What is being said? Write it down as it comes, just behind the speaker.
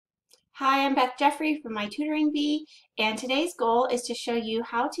Hi, I'm Beth Jeffrey from My Tutoring Bee, and today's goal is to show you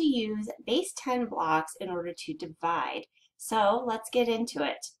how to use base 10 blocks in order to divide. So let's get into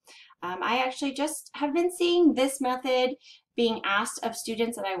it. I actually just have been seeing this method being asked of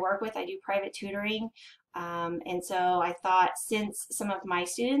students that I work with. I do private tutoring, and so I thought since some of my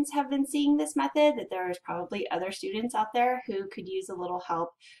students have been seeing this method that there's probably other students out there who could use a little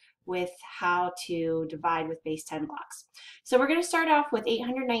help with how to divide with base 10 blocks. So we're going to start off with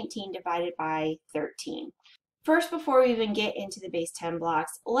 819 divided by 13. First, before we even get into the base 10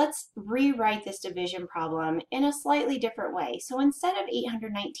 blocks, let's rewrite this division problem in a slightly different way. So instead of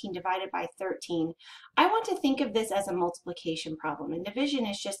 819 divided by 13, I want to think of this as a multiplication problem. And division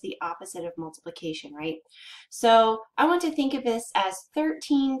is just the opposite of multiplication, right? So I want to think of this as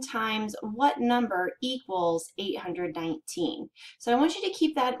 13 times what number equals 819. So I want you to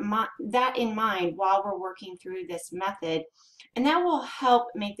keep that in mind while we're working through this method. And that will help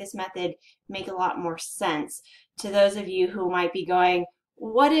make this method make a lot more sense to those of you who might be going,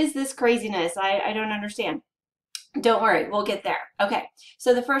 what is this craziness? I don't understand. Don't worry, we'll get there. Okay,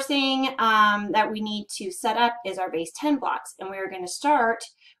 so the first thing that we need to set up is our base 10 blocks, and we're going to start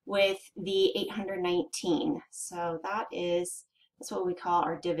with the 819. So that's what we call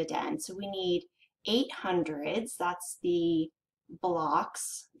our dividend. So we need 800s, that's the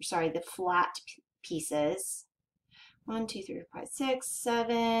blocks, sorry, the flat pieces. 1, 2, 3, 4, 5, 6,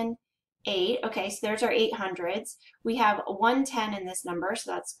 7, 8. Okay, so there's our 800s. We have 110 in this number,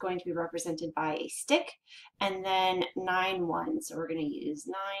 so that's going to be represented by a stick, and then 9 ones. So we're going to use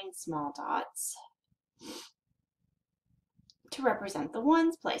 9 small dots to represent the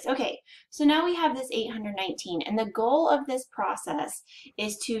ones place. Okay, so now we have this 819, and the goal of this process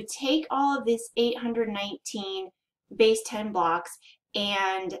is to take all of this 819 base 10 blocks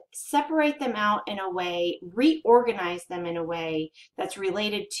and separate them out in a way, reorganize them in a way that's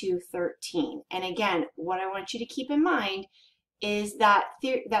related to 13. And again, what I want you to keep in mind is that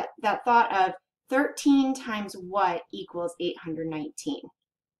thought of 13 times what equals 819.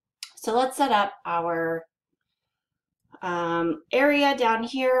 So let's set up our area down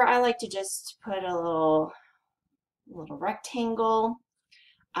here. I like to just put a little rectangle.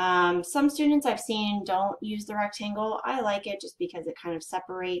 Some students I've seen don't use the rectangle. I like it just because it kind of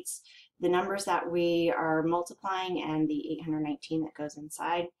separates the numbers that we are multiplying and the 819 that goes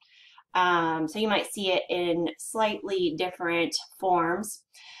inside. So you might see it in slightly different forms.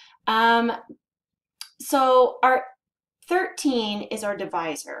 So our 13 is our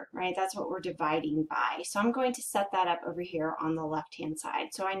divisor, right? That's what we're dividing by. So I'm going to set that up over here on the left-hand side.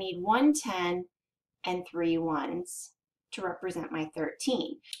 So I need 110 and 3 ones to represent my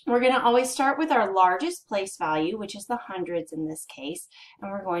 13. We're going to always start with our largest place value, which is the hundreds in this case,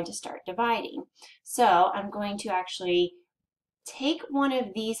 and we're going to start dividing. So I'm going to actually take one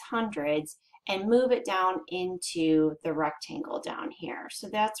of these hundreds and move it down into the rectangle down here. So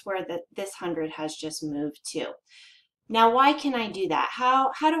that's where this 100 has just moved to. Now, why can I do that?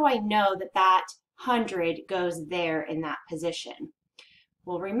 How do I know that that 100 goes there in that position?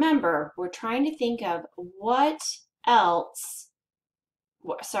 Well, remember, we're trying to think of what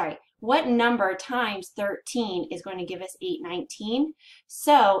number times 13 is going to give us 819.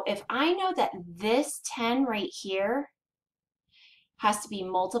 So if I know that this 10 right here has to be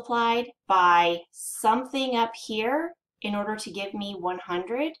multiplied by something up here in order to give me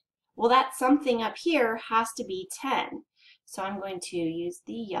 100, well, that something up here has to be 10. So I'm going to use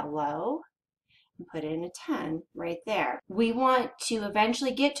the yellow and put in a 10 right there. We want to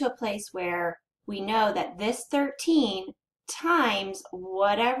eventually get to a place where we know that this 13 times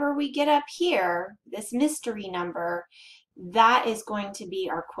whatever we get up here, this mystery number, that is going to be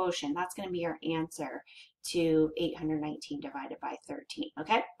our quotient. That's going to be our answer to 819 divided by 13,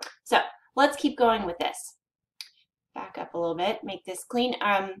 okay? So let's keep going with this. Back up a little bit, make this clean.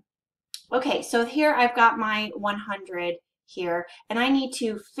 Okay, so here I've got my 100 here, and I need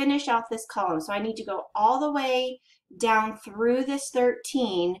to finish off this column. So I need to go all the way down through this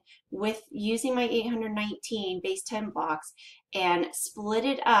 13 with using my 819 base 10 blocks and split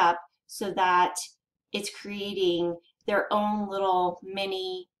it up so that it's creating their own little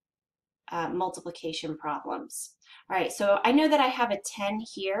mini multiplication problems. All right, so I know that I have a 10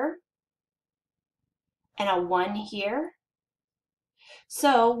 here and a 1 here.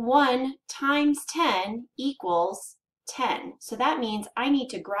 So 1 times 10 equals 10. So that means I need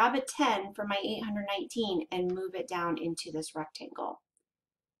to grab a 10 from my 819 and move it down into this rectangle.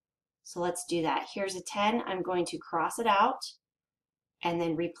 So let's do that. Here's a 10. I'm going to cross it out and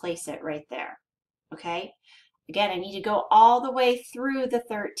then replace it right there. Okay? Again, I need to go all the way through the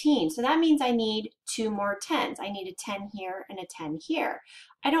 13. So that means I need 2 more 10s. I need a 10 here and a 10 here.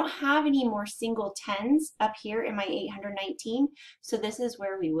 I don't have any more single 10s up here in my 819, so this is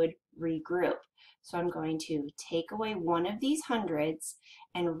where we would regroup. So I'm going to take away one of these hundreds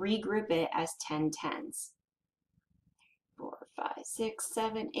and regroup it as 10 10s. 4, 5, 6,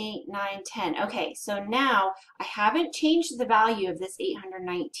 7, 8, 9, 10. Okay, so now I haven't changed the value of this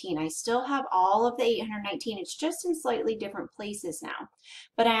 819. I still have all of the 819. It's just in slightly different places now.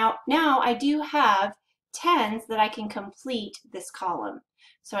 But now I do have 10s that I can complete this column.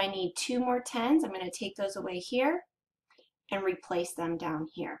 So I need 2 more 10s. I'm going to take those away here and replace them down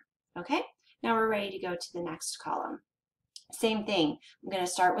here. Okay, now we're ready to go to the next column. Same thing. I'm going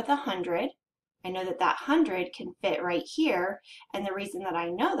to start with 100. I know that that 100 can fit right here, and the reason that I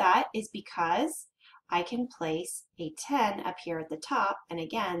know that is because I can place a 10 up here at the top, and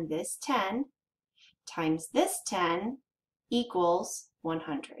again, this 10 times this 10 equals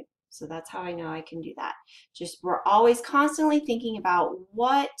 100. So that's how I know I can do that. Just we're always constantly thinking about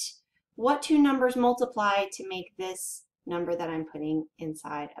what two numbers multiply to make this number that I'm putting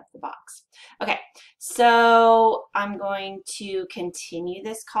inside of the box. Okay, so I'm going to continue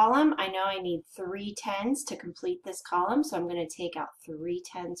this column. I know I need 3 10s to complete this column, so I'm going to take out 3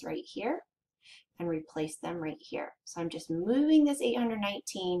 10s right here and replace them right here. So I'm just moving this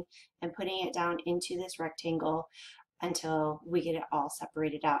 819 and putting it down into this rectangle until we get it all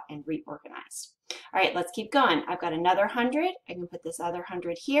separated out and reorganized. All right, let's keep going. I've got another 100. I can put this other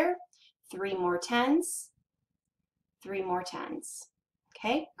 100 here, 3 more 10s, 3 more 10s.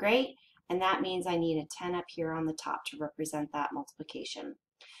 Okay, great. And that means I need a 10 up here on the top to represent that multiplication.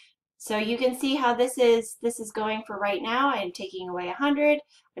 So you can see how this is going for right now. I'm taking away 100.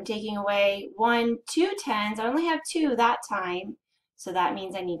 I'm taking away 1, 2 10s. I only have 2 that time. So that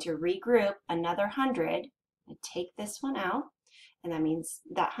means I need to regroup another 100 and take this one out. And that means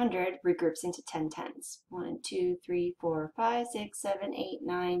that 100 regroups into 10 10s. 1, 2, 3, 4, 5, 6, 7, 8,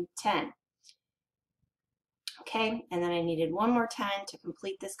 9, 10. Okay, and then I needed 1 more 10 to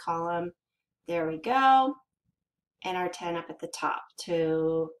complete this column. There we go. And our 10 up at the top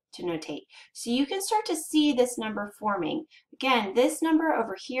to notate. So you can start to see this number forming. Again, this number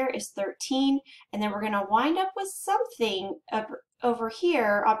over here is 13, and then we're going to wind up with something up over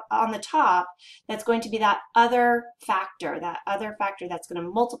here up on the top that's going to be that other factor that's going to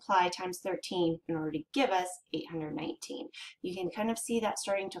multiply times 13 in order to give us 819. You can kind of see that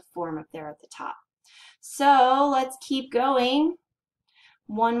starting to form up there at the top. So let's keep going.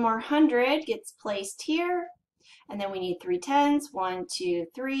 1 more 100 gets placed here. And then we need 3 10s, 1, 2,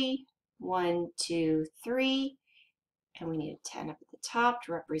 3, 1, 2, 3, and we need a 10 up at the top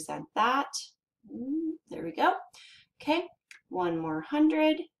to represent that. There we go. Okay, 1 more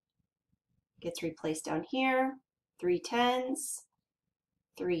 100 gets replaced down here, 3 10s,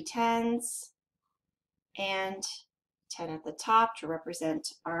 3 10s, and 10 at the top to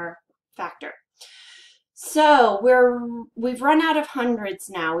represent our factor. So we've run out of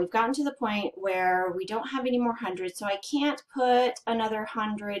hundreds now. We've gotten to the point where we don't have any more hundreds, so I can't put another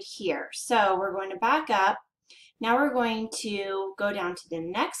 100 here. So we're going to back up. Now we're going to go down to the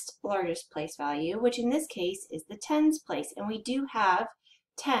next largest place value, which in this case is the tens place. And we do have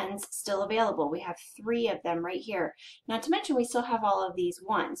 10s still available. We have 3 of them right here. Not to mention we still have all of these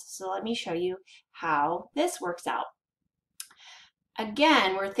ones. So let me show you how this works out.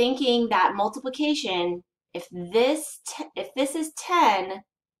 Again, we're thinking that multiplication, if this is 10,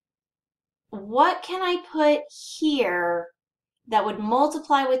 what can I put here that would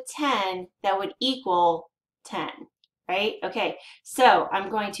multiply with 10 that would equal 10, right? Okay, so I'm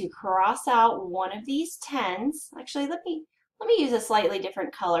going to cross out one of these 10s. Actually, let me use a slightly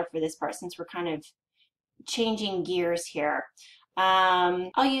different color for this part since we're kind of changing gears here.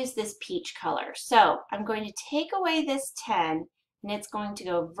 I'll use this peach color. So I'm going to take away this 10 and it's going to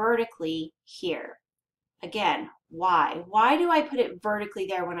go vertically here. Again, why? Why do I put it vertically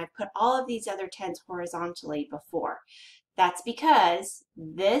there when I put all of these other 10s horizontally before? That's because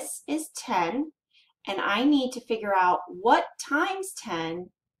this is 10 and I need to figure out what times 10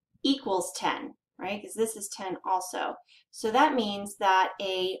 equals 10, right? Because this is 10 also. So that means that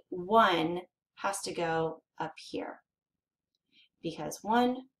a 1 has to go up here because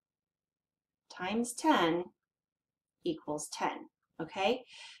 1 times 10 equals 10, okay?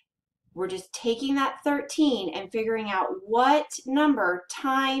 We're just taking that 13 and figuring out what number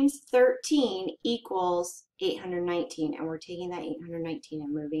times 13 equals 819, and we're taking that 819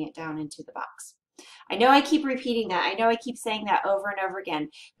 and moving it down into the box. I know I keep repeating that. I know I keep saying that over and over again,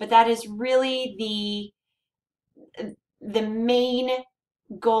 but that is really the main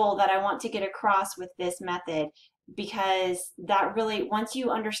goal that I want to get across with this method, because that really, once you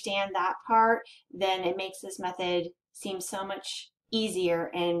understand that part, then it makes this method seem so much easier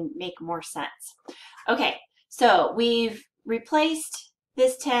and make more sense. Okay, so we've replaced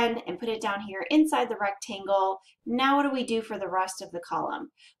this 10 and put it down here inside the rectangle. Now what do we do for the rest of the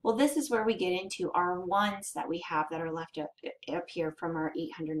column? Well, this is where we get into our ones that we have that are left up here from our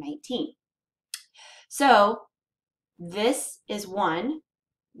 819. So this is 1.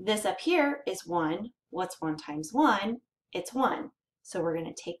 This up here is 1. What's 1 times 1? It's 1. So we're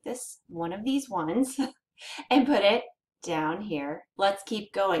going to take this, one of these ones, and put it down here. Let's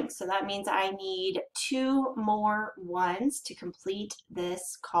keep going. So that means I need 2 more 1s to complete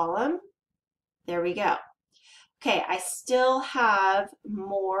this column. There we go. Okay, I still have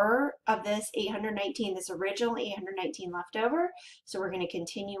more of this 819, this original 819 left over. So we're going to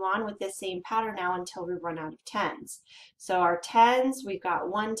continue on with this same pattern now until we run out of 10s. So our 10s, we've got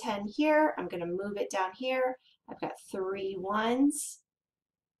 1 10 here. I'm going to move it down here. I've got 3 1s,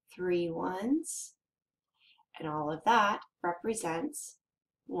 3 1s, and all of that represents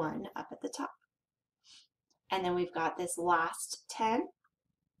 1 up at the top. And then we've got this last 10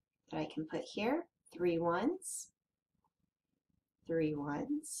 that I can put here, 3 1s, 3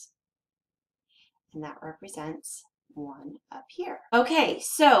 1s, and that represents 1 up here. Okay,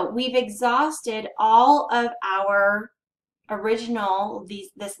 so we've exhausted all of our original,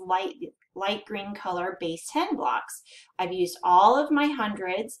 this light green color base 10 blocks. I've used all of my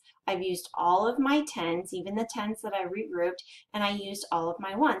hundreds, I've used all of my 10s, even the 10s that I regrouped, and I used all of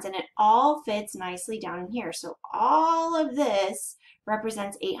my 1s, and it all fits nicely down in here. So all of this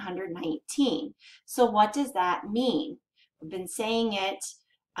represents 819. So what does that mean? I've been saying it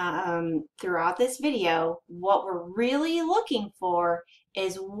throughout this video. What we're really looking for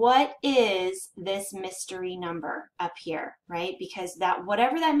is, what is this mystery number up here, right? Because that,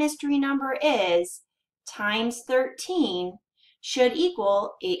 whatever that mystery number is, times 13 should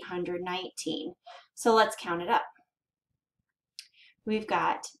equal 819. So let's count it up. We've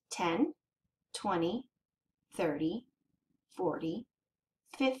got 10, 20, 30, 40,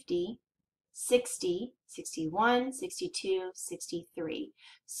 50, 60, 61, 62, 63.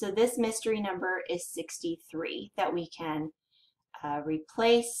 So this mystery number is 63 that we can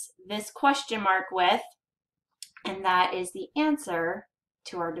replace this question mark with, and that is the answer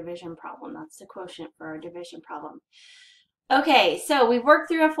to our division problem. That's the quotient for our division problem. Okay, so we've worked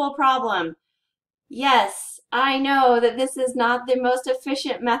through a full problem. Yes, I know that this is not the most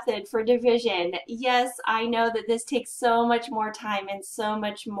efficient method for division. Yes, I know that this takes so much more time and so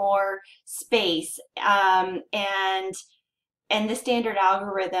much more space, and the standard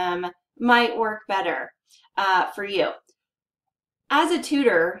algorithm might work better for you. As a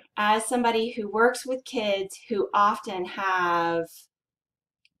tutor, as somebody who works with kids who often have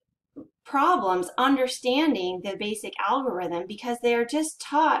problems understanding the basic algorithm because they're just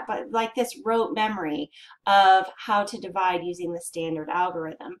taught by like this rote memory of how to divide using the standard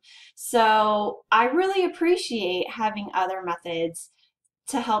algorithm. So I really appreciate having other methods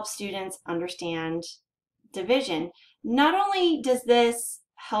to help students understand division. Not only does this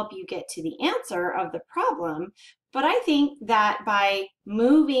help you get to the answer of the problem, but I think that by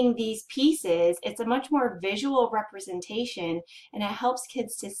moving these pieces, it's a much more visual representation, and it helps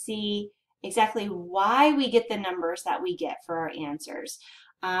kids to see exactly why we get the numbers that we get for our answers.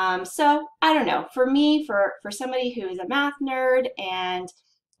 So I don't know, for me, for somebody who is a math nerd and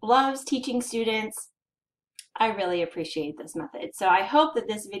loves teaching students, I really appreciate this method. So I hope that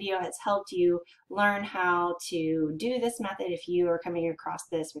this video has helped you learn how to do this method if you are coming across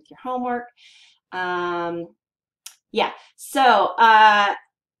this with your homework. Yeah, so I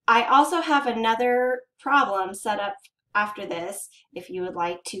also have another problem set up after this if you would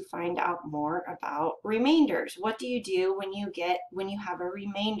like to find out more about remainders. What do you do when you have a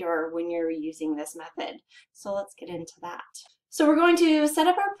remainder when you're using this method? So let's get into that. So we're going to set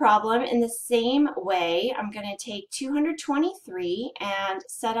up our problem in the same way. I'm going to take 223 and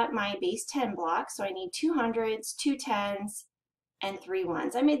set up my base 10 block. So I need 2 hundreds, 2 10s, and 3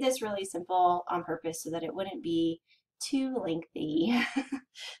 1s. I made this really simple on purpose so that it wouldn't be too lengthy.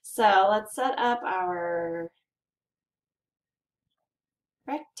 So let's set up our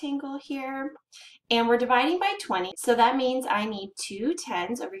rectangle here, and we're dividing by 20, so that means I need 2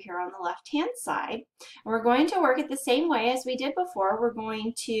 10s over here on the left hand side. And we're going to work it the same way as we did before. We're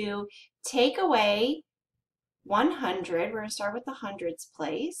going to take away 100. We're going to start with the hundreds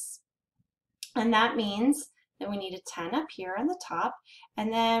place, and that means that we need a 10 up here on the top,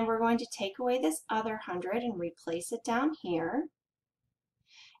 and then we're going to take away this other 100 and replace it down here.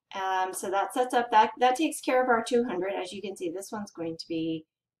 So that sets up, that takes care of our 200. As you can see, this one's going to be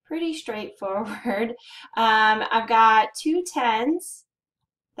pretty straightforward. I've got two tens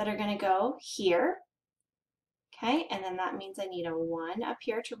that are going to go here. Okay, and then that means I need a 1 up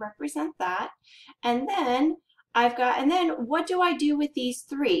here to represent that. And then and then what do I do with these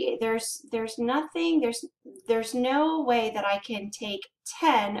 3? There's nothing, there's no way that I can take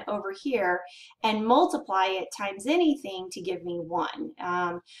 10 over here and multiply it times anything to give me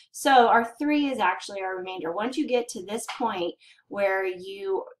 1. So our 3 is actually our remainder. Once you get to this point where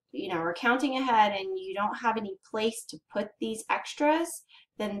you know, are counting ahead and you don't have any place to put these extras,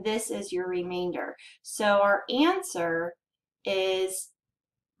 then this is your remainder. So our answer is,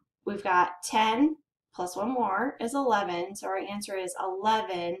 we've got 10 plus 1 more is 11. So our answer is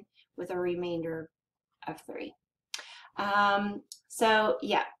 11 with a remainder of 3. So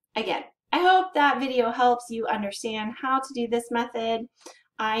yeah, again, I hope that video helps you understand how to do this method.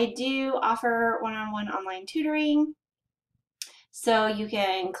 I do offer one-on-one online tutoring. So you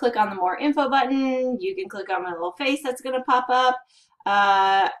can click on the more info button, you can click on my little face that's going to pop up,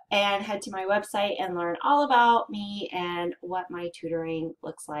 and head to my website and learn all about me and what my tutoring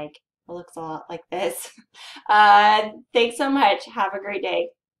looks like. It looks a lot like this. Thanks so much. Have a great day.